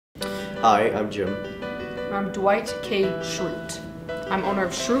Hi, I'm Jim. I'm Dwight K. Schrute. I'm owner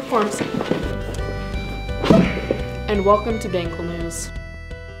of Schrute Farms. And welcome to Bengal News.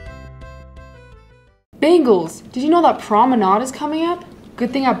 Bengals! Did you know that Promenade is coming up?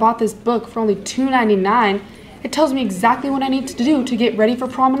 Good thing I bought this book for only $2.99. It tells me exactly what I need to do to get ready for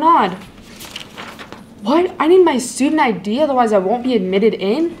Promenade. What? I need my student ID, otherwise I won't be admitted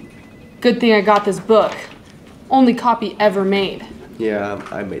in? Good thing I got this book. Only copy ever made. Yeah,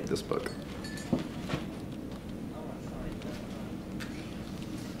 I made this book.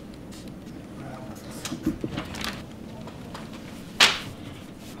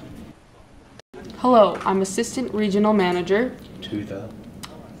 Hello, I'm Assistant Regional Manager.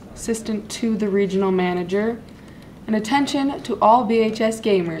 Assistant to the Regional Manager. And attention to all VHS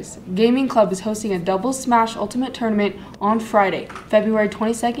gamers. Gaming Club is hosting a Double Smash Ultimate Tournament on Friday, February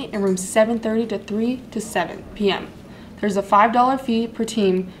 22nd in rooms 7:30 to 3 to 7 p.m. There's a $5 fee per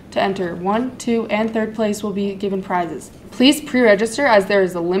team to enter. 1, 2, and 3rd place will be given prizes. Please pre-register as there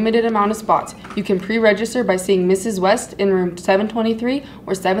is a limited amount of spots. You can pre-register by seeing Mrs. West in room 723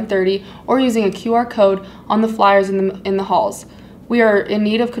 or 730 or using a QR code on the flyers in the halls. We are in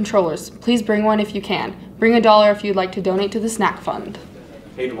need of controllers. Please bring one if you can. Bring $1 if you'd like to donate to the snack fund.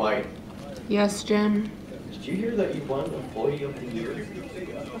 Hey, Dwight. Yes, Jim? Did you hear that you won Employee of the Year?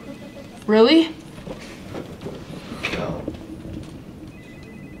 Really? No.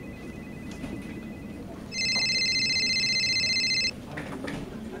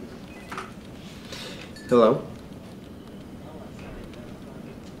 Hello?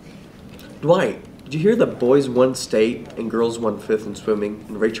 Dwight, did you hear that boys won state and girls won 5th in swimming,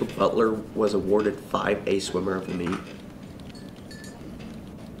 and Rachel Butler was awarded 5A swimmer of the meet?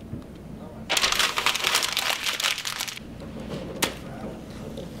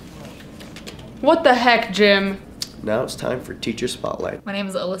 What the heck, Jim? Now it's time for Teacher Spotlight. My name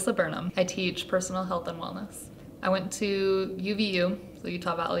is Alyssa Burnham. I teach personal health and wellness. I went to UVU, so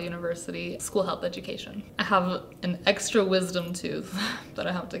Utah Valley University, school health education. I have an extra wisdom tooth that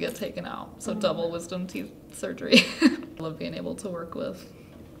I have to get taken out, so double wisdom teeth surgery. I love being able to work with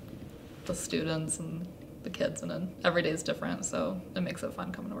the students and the kids, and then every day is different, so it makes it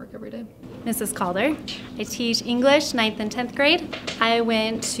fun coming to work every day. Mrs. Calder. I teach English 9th and 10th grade. I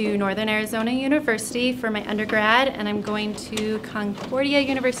went to Northern Arizona University for my undergrad, and I'm going to Concordia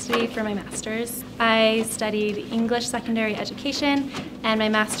University for my master's. I studied English secondary education, and my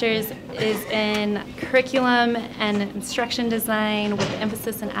master's is in curriculum and instruction design with an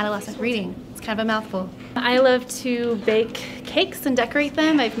emphasis in adolescent reading. It's kind of a mouthful. I love to bake cakes and decorate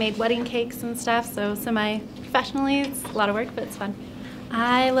them. I've made wedding cakes and stuff, so semi-professionally. It's a lot of work, but it's fun.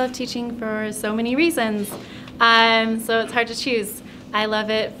 I love teaching for so many reasons, so it's hard to choose. I love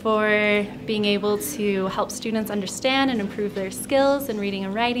it for being able to help students understand and improve their skills in reading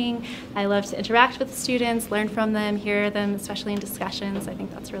and writing. I love to interact with the students, learn from them, hear them, especially in discussions. I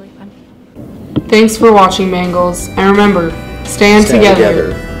think that's really fun. Thanks for watching, Bengals. And remember, stand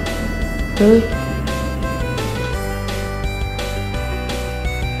together. Really?